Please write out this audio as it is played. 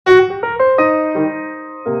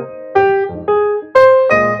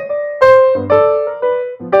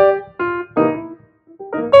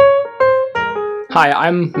Hi,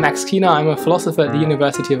 I'm Max Kiener. I'm a philosopher at the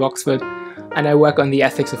University of Oxford, and I work on the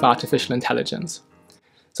ethics of artificial intelligence.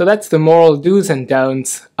 So that's the moral do's and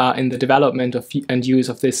don'ts in the development of and use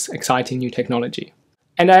of this exciting new technology.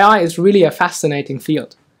 And AI is really a fascinating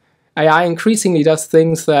field. AI increasingly does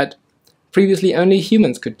things that previously only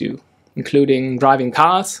humans could do, including driving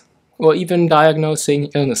cars or even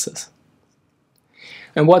diagnosing illnesses.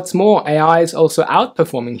 And what's more, AI is also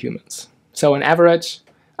outperforming humans. So on average,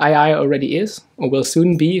 AI already is, or will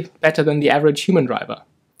soon be, better than the average human driver.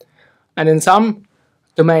 And in some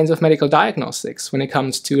domains of medical diagnostics, when it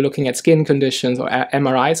comes to looking at skin conditions or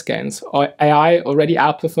MRI scans, AI already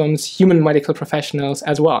outperforms human medical professionals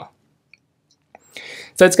as well.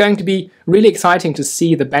 So it's going to be really exciting to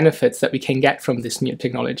see the benefits that we can get from this new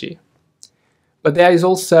technology. But there is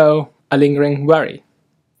also a lingering worry.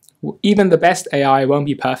 Even the best AI won't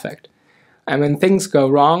be perfect. And when things go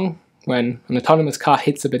wrong, when an autonomous car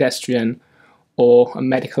hits a pedestrian or a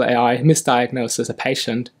medical AI misdiagnoses a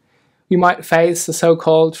patient, we might face a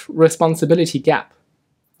so-called responsibility gap,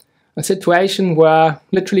 a situation where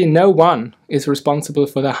literally no one is responsible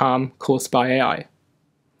for the harm caused by AI.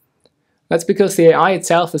 That's because the AI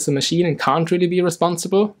itself is a machine and can't really be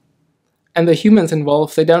responsible, and the humans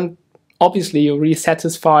involved, they don't obviously really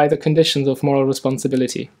satisfy the conditions of moral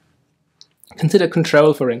responsibility. Consider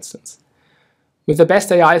control, for instance. With the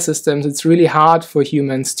best AI systems, it's really hard for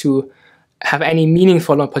humans to have any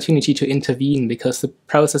meaningful opportunity to intervene because the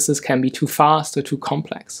processes can be too fast or too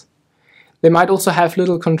complex. They might also have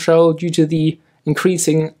little control due to the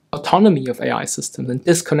increasing autonomy of AI systems and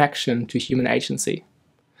disconnection to human agency.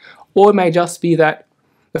 Or it may just be that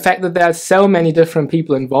the fact that there are so many different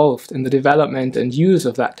people involved in the development and use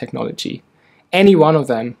of that technology, any one of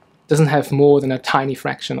them doesn't have more than a tiny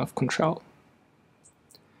fraction of control.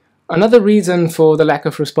 Another reason for the lack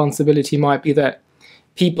of responsibility might be that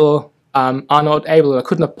people are not able or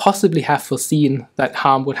could not possibly have foreseen that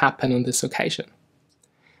harm would happen on this occasion.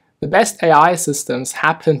 The best AI systems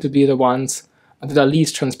happen to be the ones that are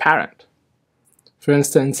least transparent. For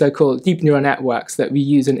instance, so-called deep neural networks that we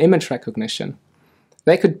use in image recognition.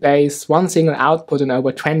 They could base one single output on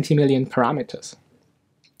over 20 million parameters.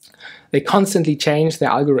 They constantly change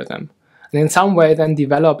their algorithm, and in some way then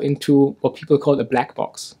develop into what people call a black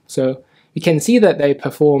box. So we can see that they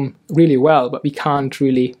perform really well, but we can't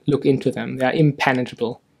really look into them. They are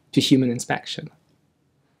impenetrable to human inspection.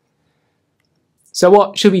 So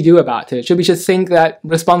what should we do about it? Should we just think that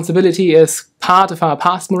responsibility is part of our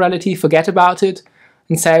past morality, forget about it,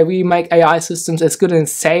 and say we make AI systems as good and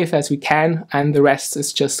safe as we can, and the rest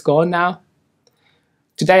is just gone now?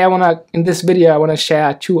 Today in this video, I want to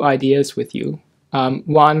share two ideas with you.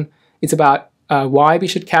 One is about why we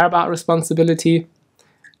should care about responsibility,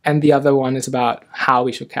 and the other one is about how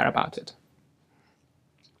we should care about it.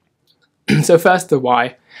 So first, the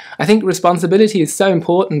why. I think responsibility is so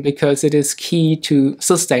important because it is key to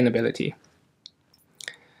sustainability.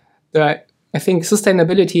 I think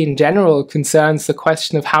sustainability in general concerns the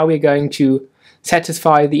question of how we're going to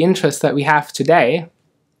satisfy the interests that we have today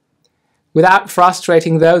without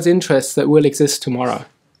frustrating those interests that will exist tomorrow.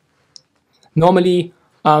 Normally,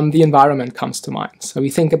 the environment comes to mind. So we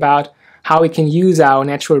think about how we can use our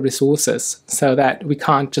natural resources so that we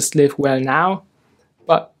can't just live well now,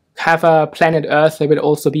 but have a planet Earth that will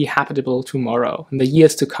also be habitable tomorrow, in the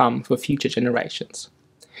years to come for future generations.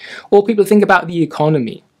 Or people think about the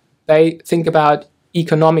economy. They think about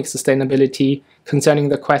economic sustainability concerning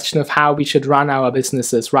the question of how we should run our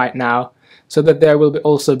businesses right now so that there will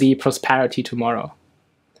also be prosperity tomorrow.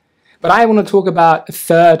 But I want to talk about a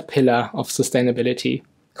third pillar of sustainability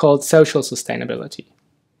called social sustainability.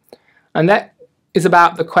 And that is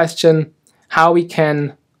about the question how we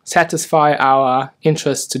can satisfy our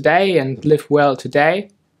interests today and live well today,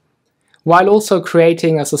 while also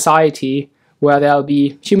creating a society where there'll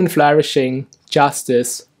be human flourishing,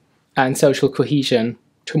 justice, and social cohesion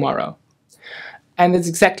tomorrow. And it's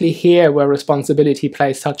exactly here where responsibility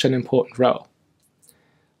plays such an important role.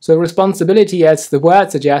 So responsibility, as the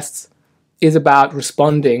word suggests, is about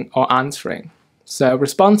responding or answering. So a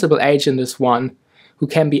responsible agent is one who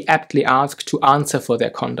can be aptly asked to answer for their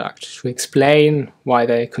conduct, to explain why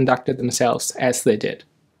they conducted themselves as they did.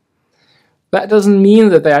 That doesn't mean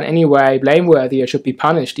that they are in any way blameworthy or should be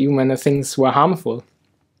punished even when the things were harmful,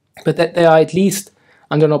 but that they are at least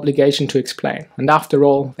under an obligation to explain, and after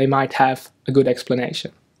all, they might have a good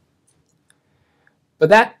explanation. But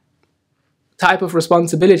that type of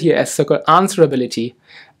responsibility, as so-called answerability,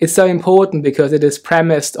 is so important because it is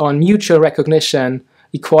premised on mutual recognition,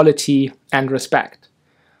 equality, and respect.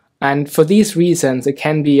 And for these reasons, it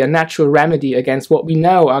can be a natural remedy against what we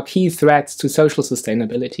know are key threats to social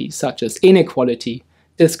sustainability, such as inequality,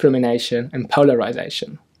 discrimination, and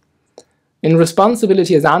polarization. In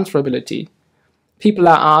responsibility as answerability, people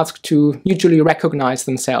are asked to mutually recognize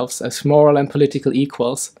themselves as moral and political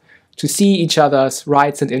equals, to see each other's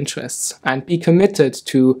rights and interests, and be committed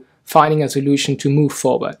to finding a solution to move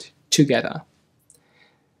forward together.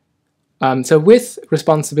 So with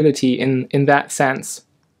responsibility in that sense,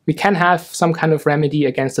 we can have some kind of remedy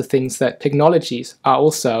against the things that technologies are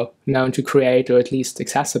also known to create or at least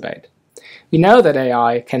exacerbate. We know that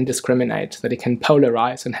AI can discriminate, that it can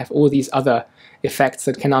polarize and have all these other effects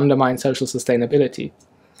that can undermine social sustainability.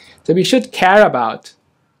 So we should care about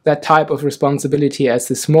that type of responsibility as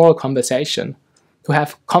this moral conversation, to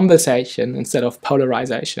have conversation instead of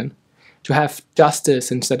polarization, to have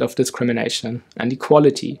justice instead of discrimination, and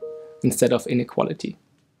equality instead of inequality.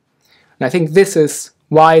 And I think this is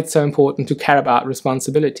why it's so important to care about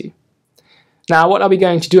responsibility. Now, what are we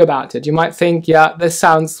going to do about it? You might think, yeah, this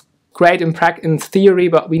sounds great in theory,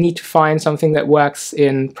 but we need to find something that works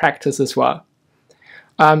in practice as well.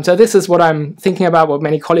 So this is what I'm thinking about, what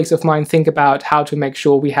many colleagues of mine think about, how to make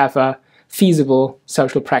sure we have a feasible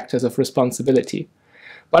social practice of responsibility.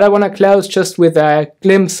 But I want to close just with a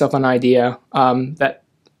glimpse of an idea that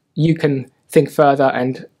you can think further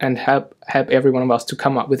and help every one of us to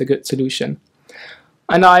come up with a good solution.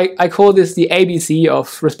 And I call this the ABC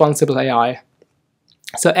of responsible AI.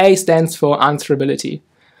 So A stands for answerability.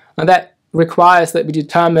 And that requires that we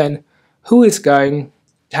determine who is going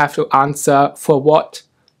to have to answer for what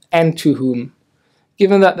and to whom.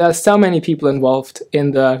 Given that there are so many people involved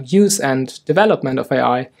in the use and development of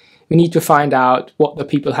AI, we need to find out what the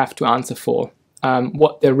people have to answer for,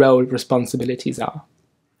 what their role responsibilities are.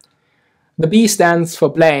 The B stands for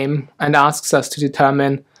blame and asks us to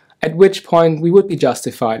determine at which point we would be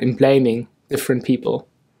justified in blaming different people,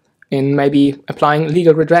 in maybe applying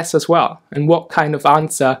legal redress as well, and what kind of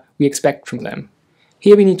answer we expect from them.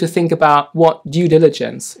 Here we need to think about what due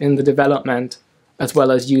diligence in the development as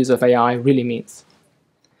well as use of AI really means.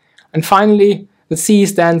 And finally, the C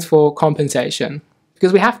stands for compensation,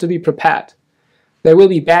 because we have to be prepared. There will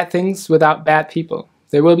be bad things without bad people.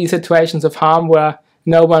 There will be situations of harm where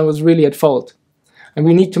no one was really at fault. And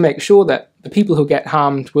we need to make sure that the people who get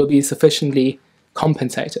harmed will be sufficiently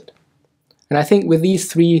compensated. And I think with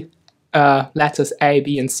these three letters A,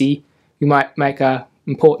 B, and C, we might make an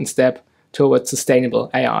important step towards sustainable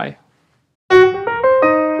AI.